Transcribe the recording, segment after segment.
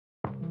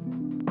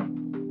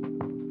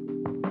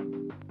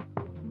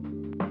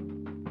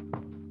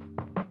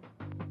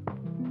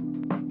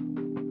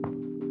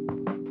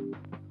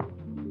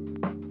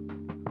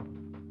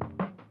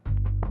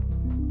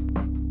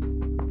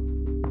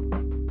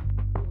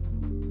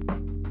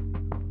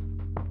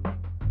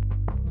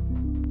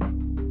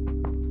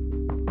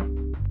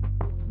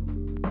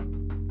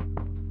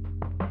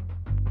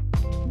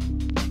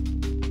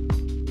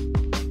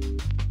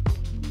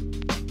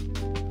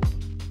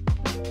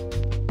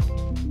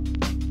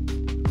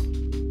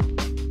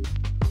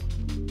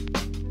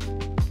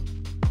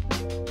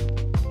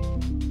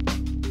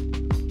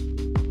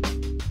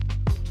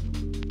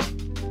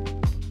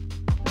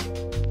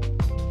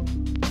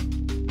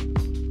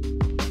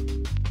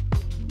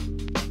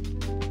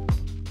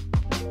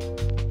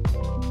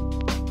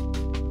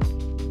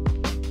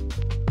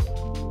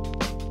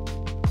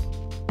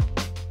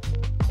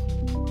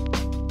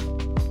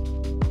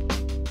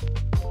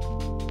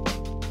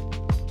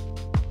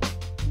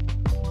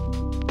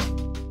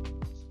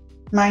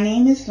My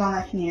name is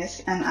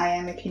Finéus, and I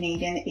am a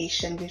Canadian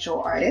Asian visual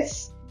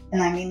artist,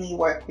 and I mainly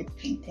work with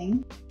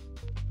painting.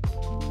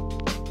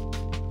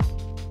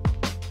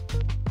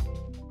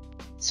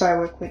 So I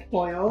work with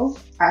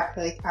oils,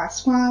 acrylic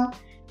as well,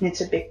 and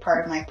it's a big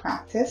part of my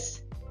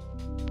practice.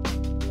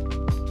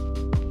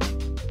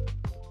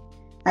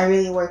 I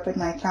really work with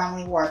my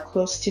family who are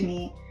close to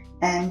me,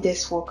 and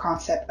this whole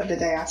concept of the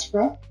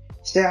diaspora.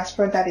 It's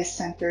diaspora that is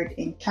centered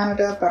in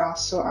Canada, but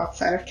also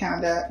outside of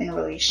Canada in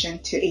relation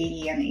to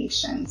Haiti and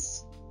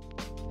Asians.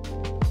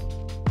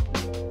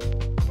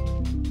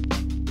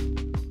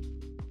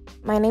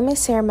 My name is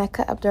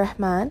Sarah-Mecca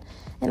Abdourahman,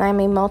 and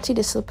I'm a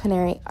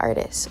multidisciplinary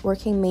artist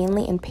working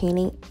mainly in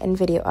painting and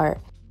video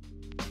art.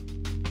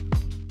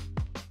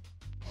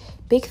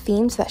 Big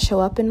themes that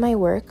show up in my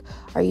work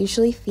are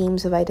usually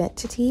themes of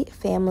identity,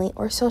 family,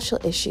 or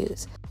social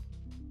issues.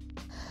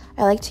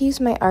 I like to use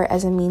my art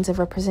as a means of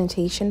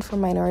representation for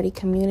minority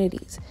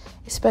communities,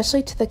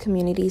 especially to the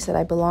communities that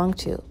I belong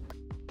to.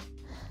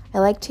 I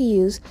like to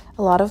use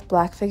a lot of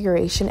Black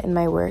figuration in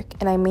my work,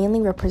 and I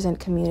mainly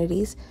represent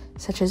communities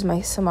such as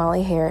my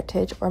Somali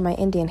heritage or my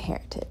Indian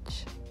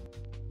heritage.